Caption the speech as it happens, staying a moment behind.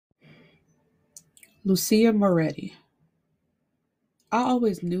Lucia Moretti. I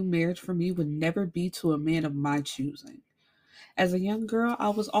always knew marriage for me would never be to a man of my choosing. As a young girl, I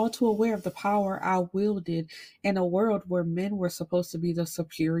was all too aware of the power I wielded in a world where men were supposed to be the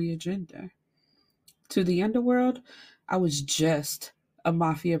superior gender. To the underworld, I was just a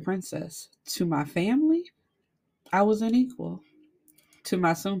mafia princess. To my family, I was an equal. To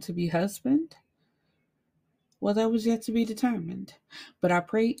my soon to be husband, well, that was yet to be determined. But I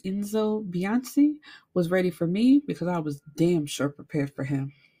pray Enzo Bianchi was ready for me because I was damn sure prepared for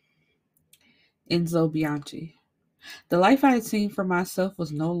him. Enzo Bianchi. The life I had seen for myself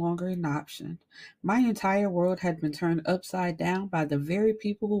was no longer an option. My entire world had been turned upside down by the very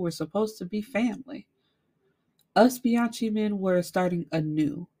people who were supposed to be family. Us Bianchi men were starting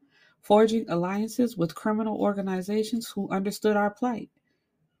anew, forging alliances with criminal organizations who understood our plight.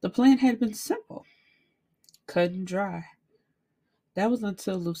 The plan had been simple, cut and dry. That was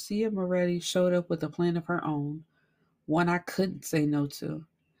until Lucia Moretti showed up with a plan of her own, one I couldn't say no to.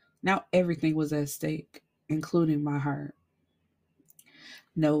 Now everything was at stake, including my heart.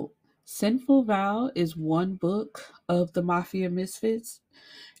 Note, Sinful Vow is one book of the Mafia Misfits,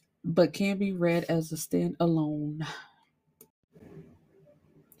 but can be read as a standalone.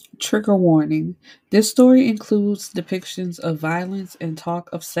 Trigger warning. This story includes depictions of violence and talk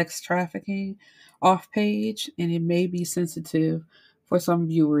of sex trafficking off page, and it may be sensitive for some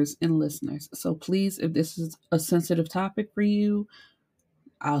viewers and listeners. So please, if this is a sensitive topic for you,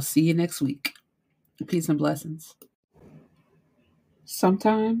 I'll see you next week. Peace and blessings.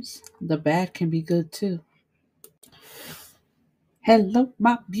 Sometimes the bad can be good too. Hello,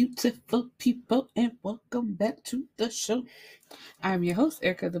 my beautiful people, and welcome back to the show. I'm your host,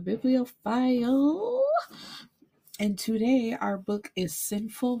 Erica the Bibliophile, and today our book is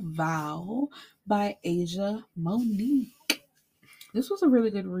Sinful Vow by Asia Monique. This was a really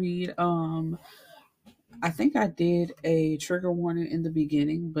good read. I think I did a trigger warning in the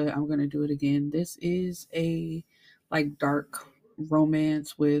beginning, but I'm gonna do it again. This is a dark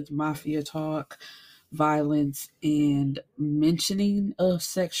romance with mafia talk, violence, and mentioning of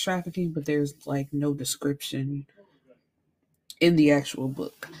sex trafficking, but there's no description in the actual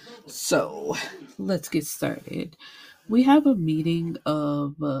book. So let's get started. We have a meeting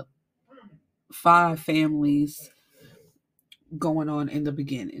of five families going on in the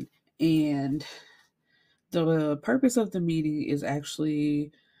beginning, and the purpose of the meeting is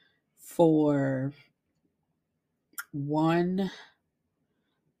actually for one.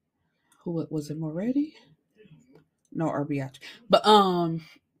 Who was it? Moretti? No, or Bianchi. But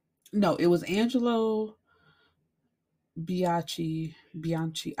no, it was Angelo Bianchi.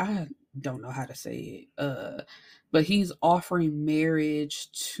 I don't know how to say it. But he's offering marriage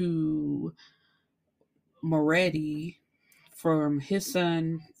to Moretti from his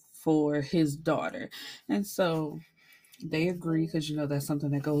son for his daughter. And so they agree because that's something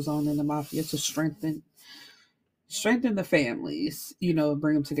that goes on in the mafia to strengthen the families,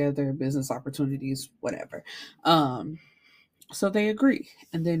 bring them together, business opportunities, whatever. So they agree.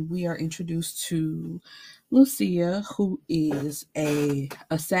 And then we are introduced to Lucia, who is a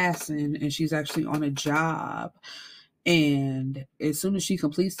assassin, and she's actually on a job. And as soon as she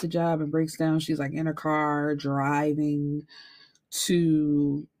completes the job and breaks down, she's in her car driving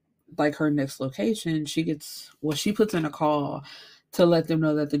to her next location. She puts in a call to let them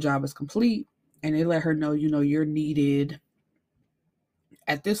know that the job is complete, and they let her know, you're needed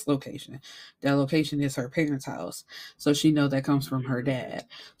at this location. That location is her parents' house. So she know that comes from her dad.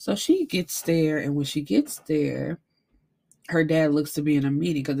 So she gets there, and when she gets there, her dad looks to be in a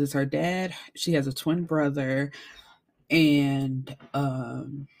meeting because it's her dad. She has a twin brother and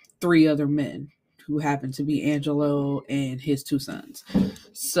three other men who happen to be Angelo and his two sons.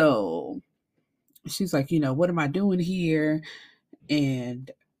 So she's like, what am I doing here? And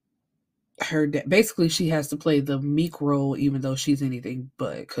basically she has to play the meek role, even though she's anything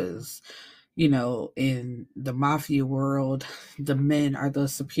but, because in the mafia world, the men are the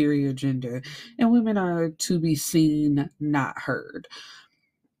superior gender and women are to be seen, not heard.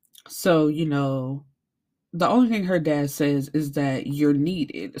 So, the only thing her dad says is that you're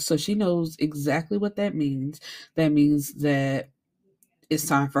needed. So she knows exactly what that means. That means that it's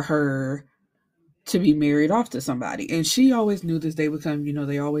time for her to be married off to somebody. And she always knew this day would come,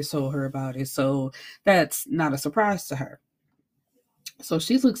 they always told her about it. So that's not a surprise to her. So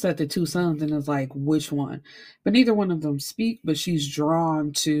she looks at the two sons and is like, which one? But neither one of them speak, but she's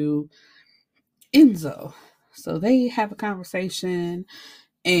drawn to Enzo. So they have a conversation,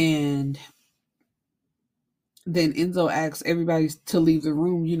 and then Enzo asks everybody to leave the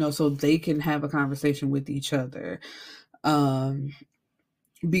room, so they can have a conversation with each other. Um,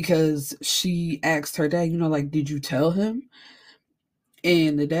 because she asked her dad, like, did you tell him?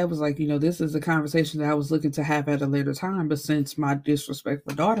 And the dad was like, this is a conversation that I was looking to have at a later time, but since my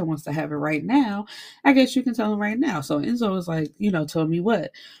disrespectful daughter wants to have it right now, I guess you can tell him right now. So Enzo was like, tell me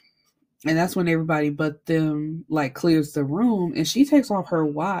what. And that's when everybody but them like clears the room, and she takes off her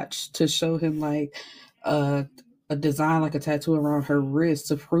watch to show him like a, a design, like a tattoo around her wrist,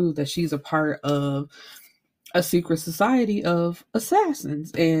 to prove that she's a part of a secret society of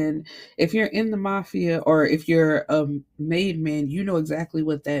assassins. And if you're in the mafia, or if you're a made man, you know exactly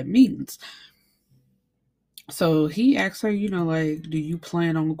what that means. So he asks her, like, do you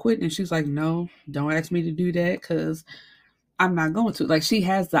plan on quitting? And she's like, no, don't ask me to do that, because I'm not going to. Like, she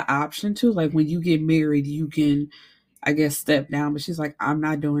has the option to, like, when you get married, you can, I guess, step down. But she's like, I'm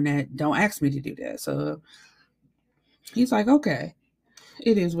not doing that. Don't ask me to do that. So he's like, okay,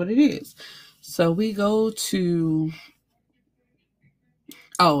 it is what it is. So we go to,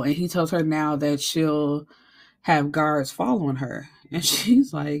 oh, and he tells her now that she'll have guards following her. And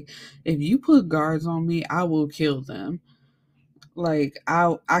she's like, if you put guards on me, I will kill them. Like,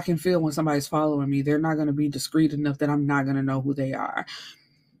 I can feel when somebody's following me. They're not going to be discreet enough that I'm not going to know who they are.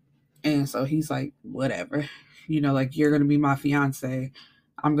 And so he's like, whatever. Like, you're going to be my fiance.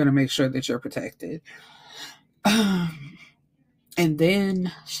 I'm going to make sure that you're protected. And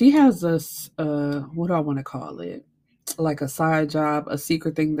then she has this, what do I want to call it? Like a side job, a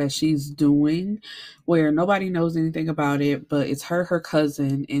secret thing that she's doing where nobody knows anything about it, but it's her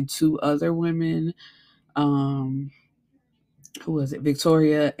cousin, and two other women. Um, who was it?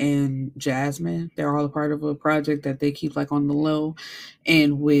 Victoria and Jasmine. They're all a part of a project that they keep like on the low.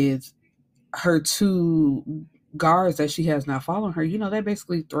 And with her two guards that she has now following her, that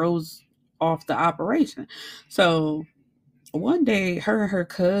basically throws off the operation. So one day, her and her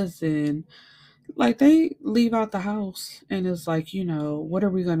cousin, like, they leave out the house, and it's like, what are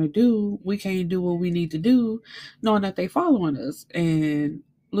we gonna do? We can't do what we need to do, knowing that they following us. And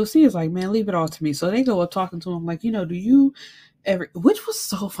Lucia's like, man, leave it all to me. So they go up talking to him, like, do you ever, which was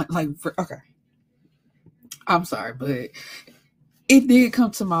so fun. Like, okay, I'm sorry, but it did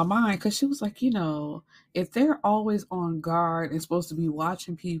come to my mind, because she was like, if they're always on guard and supposed to be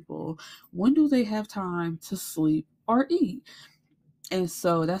watching people, when do they have time to sleep or eat? And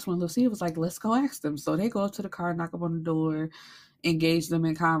so that's when Lucia was like, let's go ask them. So they go up to the car, knock up on the door, engage them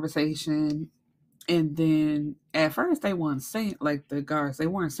in conversation. And then at first they weren't saying, like, the guards, they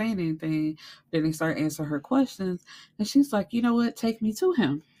weren't saying anything. Then they start answering her questions. And she's like, you know what? Take me to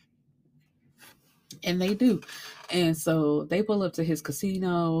him. And they do. And so they pull up to his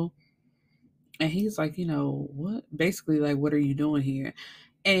casino, and he's like, what? Basically, like, what are you doing here?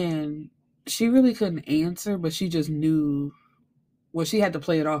 And she really couldn't answer, but she just knew. Well, she had to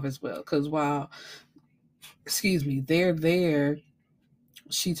play it off as well, because while, excuse me, they're there,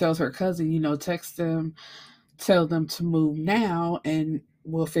 she tells her cousin, text them, tell them to move now, and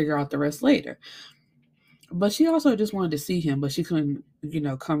we'll figure out the rest later. But she also just wanted to see him, but she couldn't,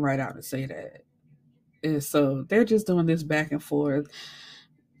 come right out and say that. And so they're just doing this back and forth,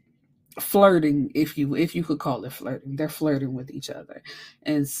 flirting, if you could call it flirting. They're flirting with each other.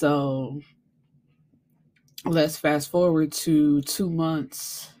 And so let's fast forward to 2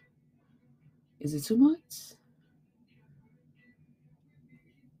 months. Is it 2 months?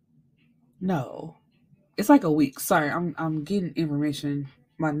 No, it's like a week. Sorry, I'm getting information,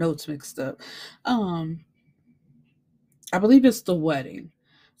 my notes mixed up. Um, I believe it's the wedding.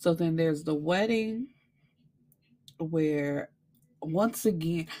 So then there's the wedding where, once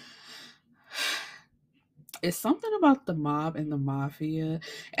again, it's something about the mob and the mafia,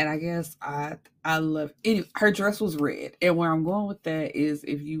 and I guess I love. Anyway, her dress was red, and where I'm going with that is,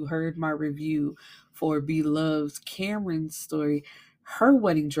 if you heard my review for Beloved's Cameron's story, her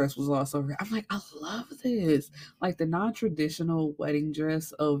wedding dress was also red. I'm like, I love this, like the non-traditional wedding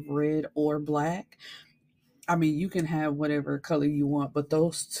dress of red or black. I mean, you can have whatever color you want, but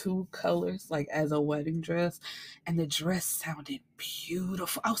those two colors, like, as a wedding dress, and the dress sounded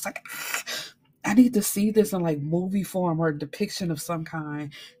beautiful. I was like, I need to see this in like movie form or depiction of some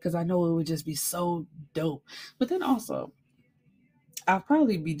kind, because I know it would just be so dope. But then also, I'll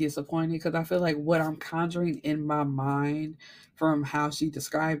probably be disappointed, because I feel like what I'm conjuring in my mind from how she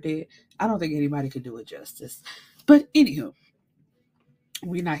described it, I don't think anybody could do it justice. But anywho,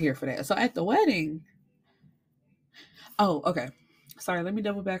 we're not here for that. So at the wedding, oh, okay. Sorry, let me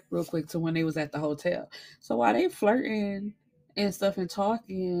double back real quick to when they was at the hotel. So while they flirting and stuff and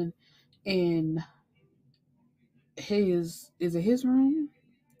talking in his, is it his room?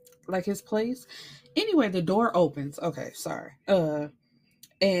 Like his place? Anyway, the door opens. Okay, sorry.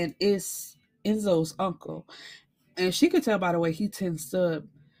 And it's Enzo's uncle. And she could tell by the way he tensed up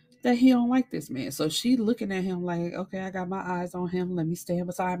that he don't like this man. So she looking at him like, okay, I got my eyes on him. Let me stand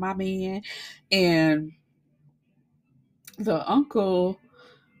beside my man. And the uncle,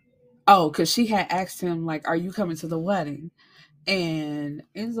 oh, because she had asked him, like, are you coming to the wedding? And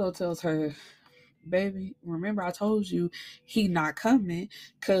Enzo tells her, baby, remember I told you he not coming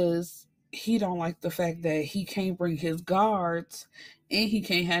because he don't like the fact that he can't bring his guards and he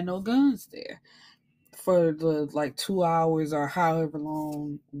can't have no guns there for the like 2 hours or however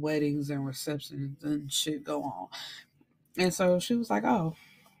long weddings and receptions and shit go on. And so she was like, oh,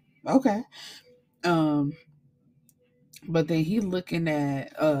 okay. Um, but then he looking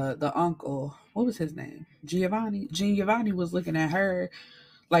at the uncle, what was his name? Giovanni. Giovanni was looking at her,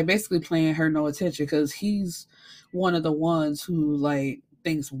 like basically playing her no attention because he's one of the ones who like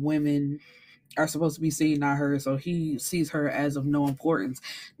thinks women are supposed to be seen, not heard. So he sees her as of no importance,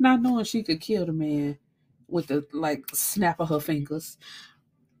 not knowing she could kill the man with the like snap of her fingers.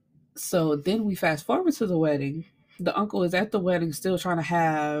 So then we fast forward to the wedding. The uncle is at the wedding still trying to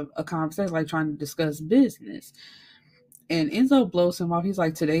have a conversation, like trying to discuss business. And Enzo blows him off. He's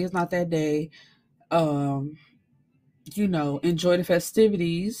like, today is not that day. Um, enjoy the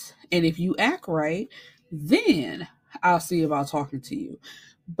festivities. And if you act right, then I'll see about talking to you.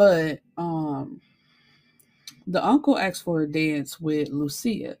 But the uncle asks for a dance with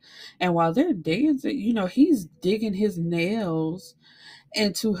Lucia. And while they're dancing, he's digging his nails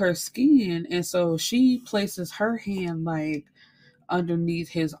into her skin. And so she places her hand like underneath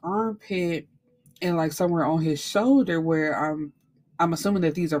his armpit and like somewhere on his shoulder where I'm assuming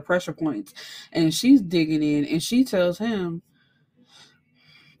that these are pressure points. And she's digging in and she tells him,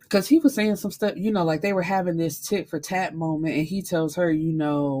 because he was saying some stuff, like they were having this tit for tat moment, and he tells her,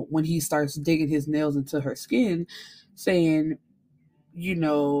 when he starts digging his nails into her skin, saying,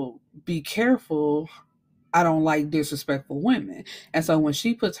 be careful. I don't like disrespectful women. And so when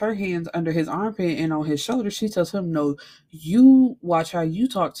she puts her hands under his armpit and on his shoulder, she tells him, no, you watch how you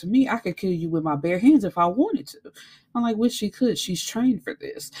talk to me. I could kill you with my bare hands if I wanted to. I'm like, which she could. She's trained for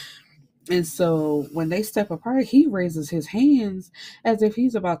this. And so when they step apart, he raises his hands as if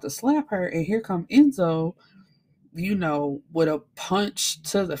he's about to slap her. And here come Enzo, with a punch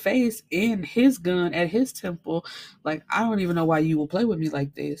to the face and his gun at his temple. Like, I don't even know why you will play with me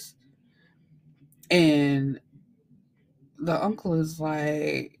like this. And the uncle is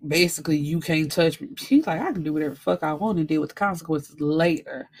like, basically, you can't touch me. He's like, I can do whatever the fuck I want and deal with the consequences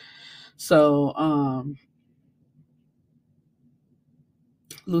later. So,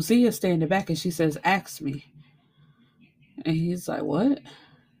 Lucia's standing back and she says, ask me. And he's like, what?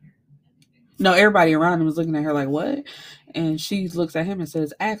 No, everybody around him is looking at her like, what? And she looks at him and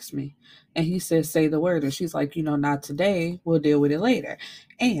says, ask me. And he says, say the word. And she's like, not today. We'll deal with it later.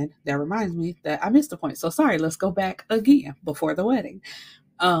 And that reminds me that I missed the point. So sorry, let's go back again before the wedding.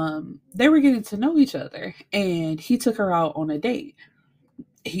 They were getting to know each other and he took her out on a date.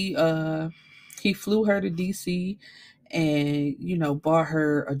 He flew her to DC and, bought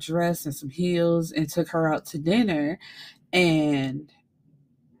her a dress and some heels and took her out to dinner. And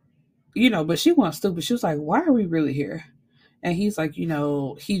but she wasn't stupid. She was like, why are we really here? And he's like,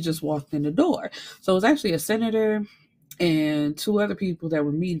 he just walked in the door. So it was actually a senator and two other people that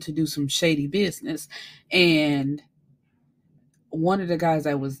were meeting to do some shady business. And one of the guys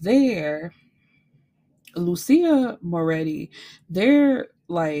that was there, Lucia Moretti, their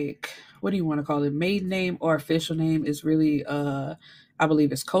like, what do you want to call it? Maiden name or official name is really I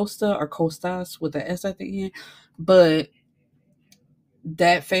believe it's Costa or Costas with the S at the end. But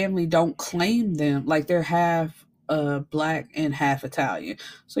that family don't claim them, like they're half black and half Italian.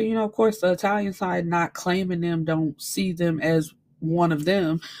 So of course the Italian side not claiming them, don't see them as one of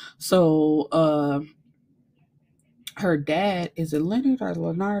them. So her dad, is it Leonard or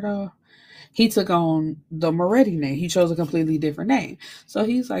Leonardo? He took on the Moretti name. He chose a completely different name. So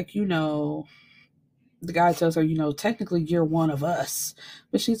he's like, the guy tells her, technically you're one of us.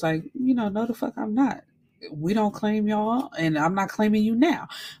 But she's like, no, the fuck I'm not. We don't claim y'all, and I'm not claiming you now.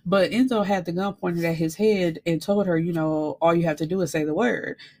 But Enzo had the gun pointed at his head and told her, all you have to do is say the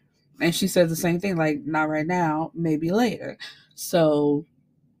word. And she said the same thing, like, not right now, maybe later. So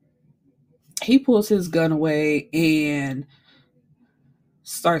he pulls his gun away and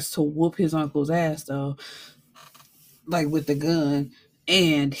starts to whoop his uncle's ass, though, like with the gun.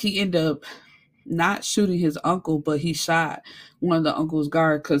 And he ended up not shooting his uncle, but he shot one of the uncle's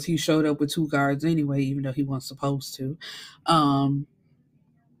guards because he showed up with two guards anyway, even though he wasn't supposed to.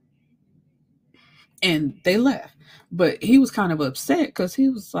 And they left. But he was kind of upset because he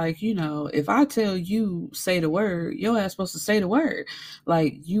was like, if I tell you say the word, your ass supposed to say the word.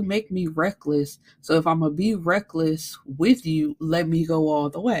 Like, you make me reckless. So if I'm gonna be reckless with you, let me go all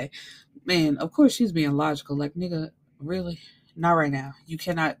the way. Man, of course she's being logical. Like, nigga, really? Not right now. You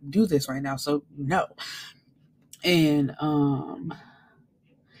cannot do this right now. So no. And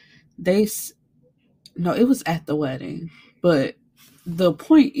they no, it was at the wedding, but the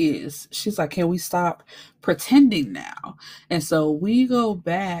point is, she's like, can we stop pretending now? And so we go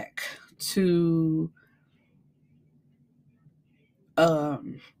back to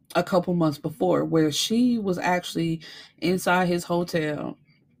um a couple months before, where she was actually inside his hotel,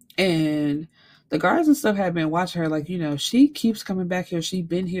 and the guards and stuff had been watching her, like, she keeps coming back here, she's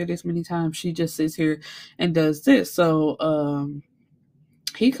been here this many times, she just sits here and does this. So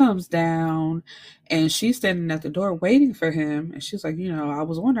he comes down, and she's standing at the door waiting for him, and she's like, I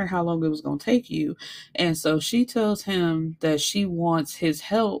was wondering how long it was going to take you. And so she tells him that she wants his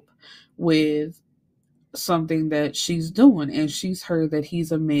help with something that she's doing, and she's heard that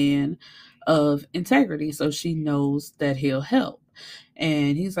he's a man of integrity, so she knows that he'll help.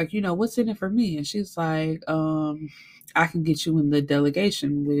 And he's like, what's in it for me? And she's like, I can get you in the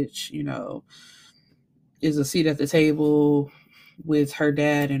delegation, which is a seat at the table with her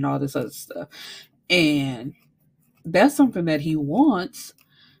dad and all this other stuff. And that's something that he wants,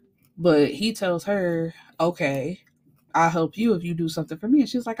 but he tells her, okay, I'll help you if you do something for me. And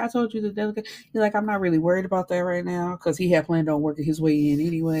she's like, I told you the delegate. He's like, I'm not really worried about that right now, because he had planned on working his way in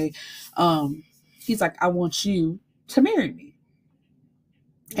anyway. He's like, I want you to marry me.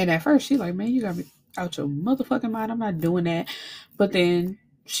 And at first she's like, man, you got me out your motherfucking mind. I'm not doing that. But then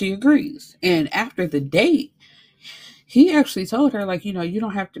she agrees. And after the date, he actually told her, like, you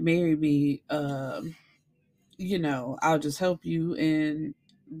don't have to marry me. I'll just help you, and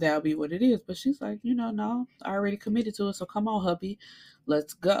that'll be what it is. But she's like, no, I already committed to it. So come on, hubby,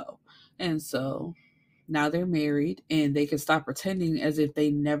 let's go. And so now they're married, and they can stop pretending as if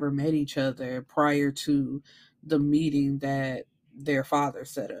they never met each other prior to the meeting that their father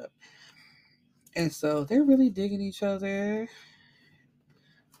set up. And so they're really digging each other.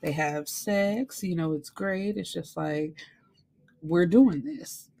 They have sex, it's great. It's just like, we're doing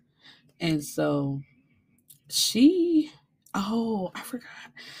this. And so she, oh, I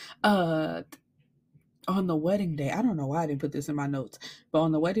forgot. Uh, on the wedding day, I don't know why I didn't put this in my notes, but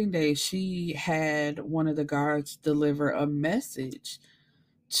on the wedding day, she had one of the guards deliver a message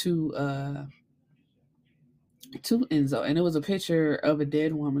to to Enzo, and it was a picture of a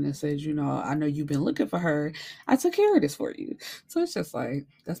dead woman that says, I know you've been looking for her. I took care of this for you. So it's just like,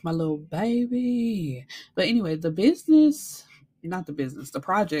 that's my little baby. But anyway, the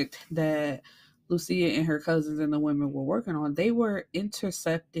project that Lucia and her cousins and the women were working on, they were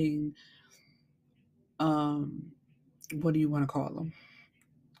intercepting, what do you want to call them?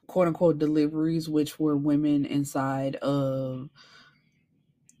 Quote unquote deliveries, which were women inside of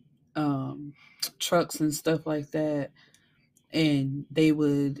um, trucks and stuff like that. And they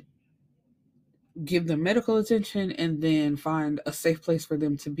would give them medical attention and then find a safe place for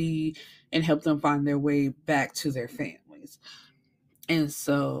them to be and help them find their way back to their families. And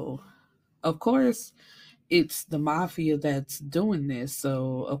so, of course, it's the mafia that's doing this.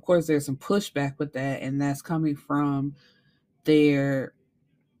 So, of course, there's some pushback with that, and that's coming from their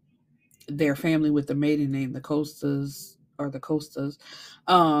family with the maiden name, the Costas or the Costas.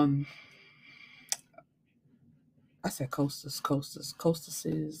 Um, I said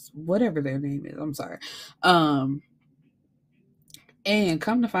Costases, whatever their name is. I'm sorry. And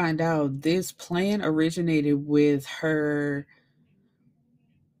come to find out, this plan originated with her.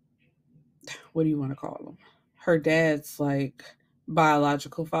 What do you want to call him? Her dad's like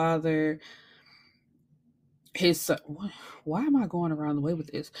biological father. His son. Why am I going around the way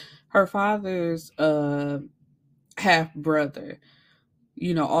with this? Her father's half brother,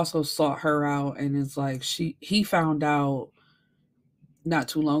 also sought her out, and it's like he found out not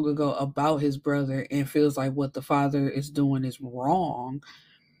too long ago about his brother and feels like what the father is doing is wrong,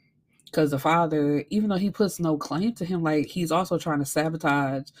 because the father, even though he puts no claim to him, like, he's also trying to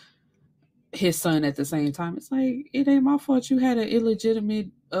sabotage his son at the same time. It's like, it ain't my fault you had an illegitimate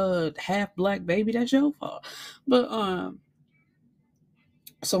half black baby. That's your fault. But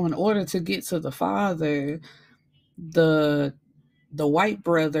so in order to get to the father, the white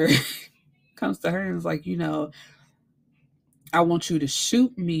brother comes to her and is like, I want you to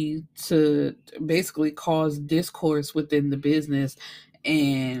shoot me to basically cause discourse within the business.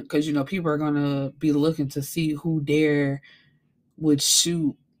 And because, people are going to be looking to see who dare would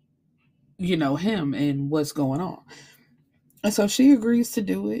shoot, him and what's going on. And so she agrees to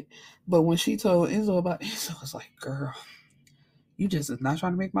do it. But when she told Enzo about it, Enzo was like, girl, you just is not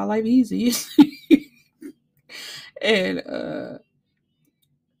trying to make my life easy. And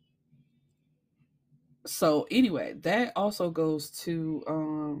so anyway, that also goes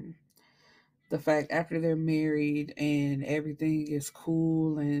to the fact after they're married and everything is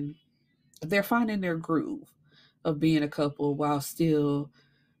cool and they're finding their groove of being a couple while still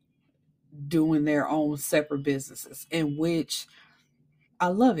doing their own separate businesses, in which I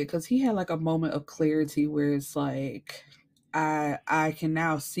love it because he had like a moment of clarity where it's like I can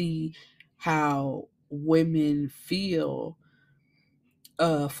now see how women feel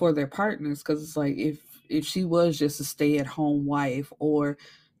for their partners, because it's like if she was just a stay-at-home wife or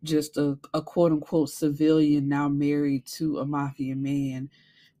just a quote-unquote civilian now married to a mafia man,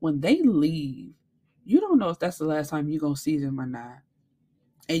 when they leave, you don't know if that's the last time you're gonna see them or not,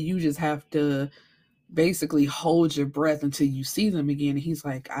 and you just have to basically hold your breath until you see them again. And he's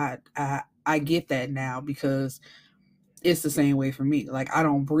like, I get that now, because it's the same way for me. Like, I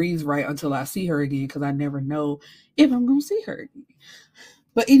don't breathe right until I see her again, because I never know if I'm gonna see her again.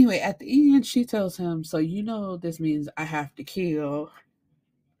 But anyway, at the end, she tells him, "So you know this means I have to kill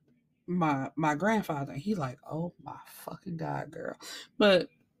my grandfather." And he's like, "Oh my fucking god, girl!" But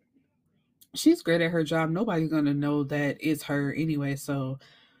she's great at her job. Nobody's gonna know that it's her anyway. So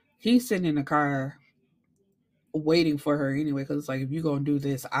he's sitting in the car waiting for her anyway, because it's like, if you're gonna do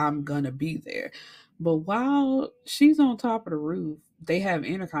this, I'm gonna be there. But while she's on top of the roof, they have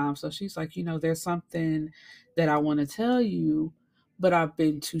intercom. So she's like, there's something that I want to tell you, but I've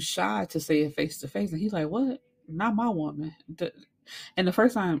been too shy to say it face to face. And he's like, what? Not my woman. And the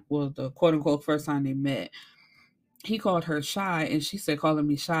first time, well, the quote unquote first time they met, he called her shy, and she said calling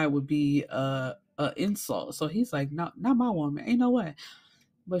me shy would be a insult. So he's like, no, not my woman, ain't no way.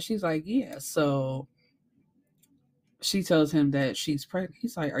 But she's like, yeah. So she tells him that she's pregnant.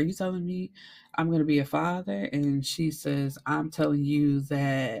 He's like, are you telling me I'm going to be a father? And she says, I'm telling you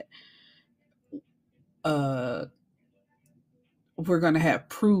that uh we're going to have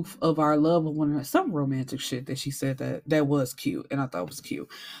proof of our love of one another. Some romantic shit that she said that was cute, and I thought was cute.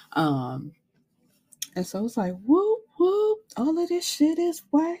 Um and so it's like, whoop whoop, all of this shit is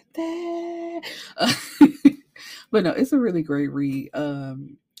worth it. But no, it's a really great read.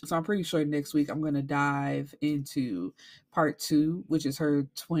 So I'm pretty sure next week I'm gonna dive into part two, which is her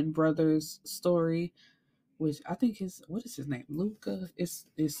twin brother's story, which I think is, what is his name? Luca. It's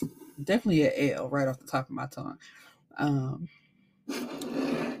definitely an L right off the top of my tongue. Um,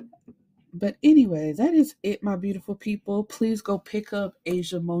 but anyway, that is it, my beautiful people. Please go pick up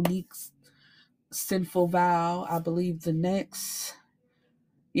Asia Monique's Sinful Vow. I believe the next,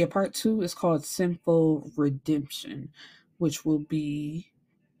 yeah, part two is called Sinful Redemption, which will be,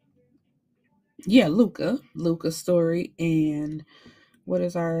 yeah, Luca's story. And what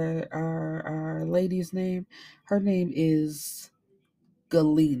is our lady's name? Her name is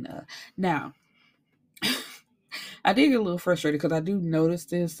Galena. Now, I did get a little frustrated because I do notice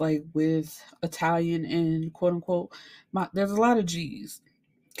this, like with Italian and quote unquote, there's a lot of G's,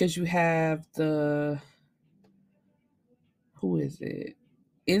 because you have who is it?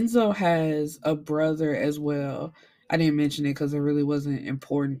 Enzo has a brother as well. I didn't mention it because it really wasn't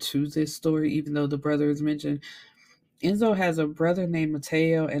important to this story, even though the brother is mentioned. Enzo has a brother named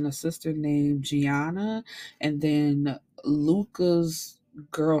Matteo and a sister named Gianna, and then Luca's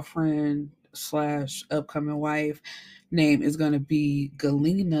girlfriend slash upcoming wife name is going to be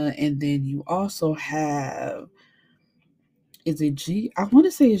Galena, and then you also have, is it G? I want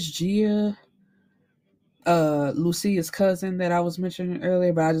to say it's Gia, Lucia's cousin that I was mentioning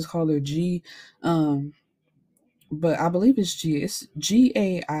earlier, but I just call her G. Um, but I believe it's Gia. It's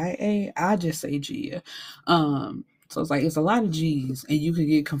Gaia. I just say Gia. So it's like, it's a lot of G's, and you can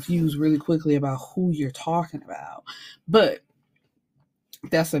get confused really quickly about who you're talking about. But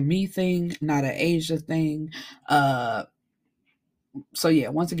that's a me thing, not an Asia thing. Uh, so yeah,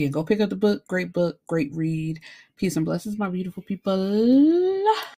 once again, go pick up the book. Great book, great read. Peace and blessings, my beautiful people.